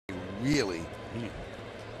really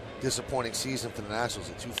disappointing season for the Nationals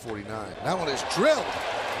at 249. That one is drilled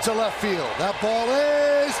to left field. That ball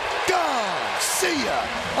is gone. See ya.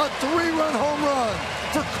 A 3-run home run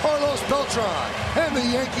for Carlos Beltran. And the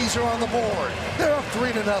Yankees are on the board. They're up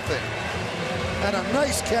 3-0. And a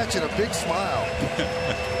nice catch and a big smile.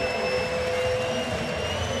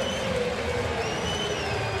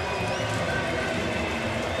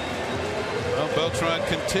 Well, Beltran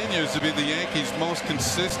continues to be the Yankees' most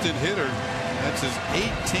consistent hitter. That's his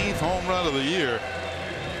 18th home run of the year.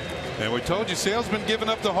 And we told you Sale's been giving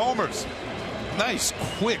up the homers. Nice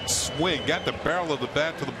quick swing. Got the barrel of the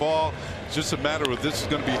bat to the ball. It's just a matter of this is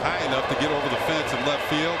going to be high enough to get over the fence in left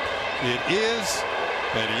field. It is.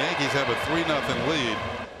 And the Yankees have a 3-0 lead.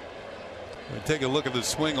 We take a look at the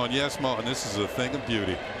swing on Yesmo, and this is a thing of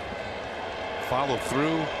beauty. Follow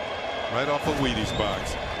through right off of Wheaties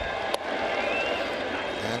box.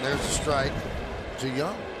 And there's a strike to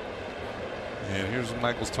Young. And here's what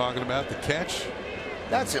Michael's talking about, the catch.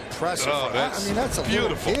 That's impressive. Oh, that's I mean, that's a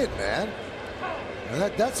beautiful little kid, man.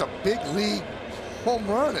 That's a big league home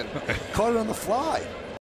run and caught it on the fly.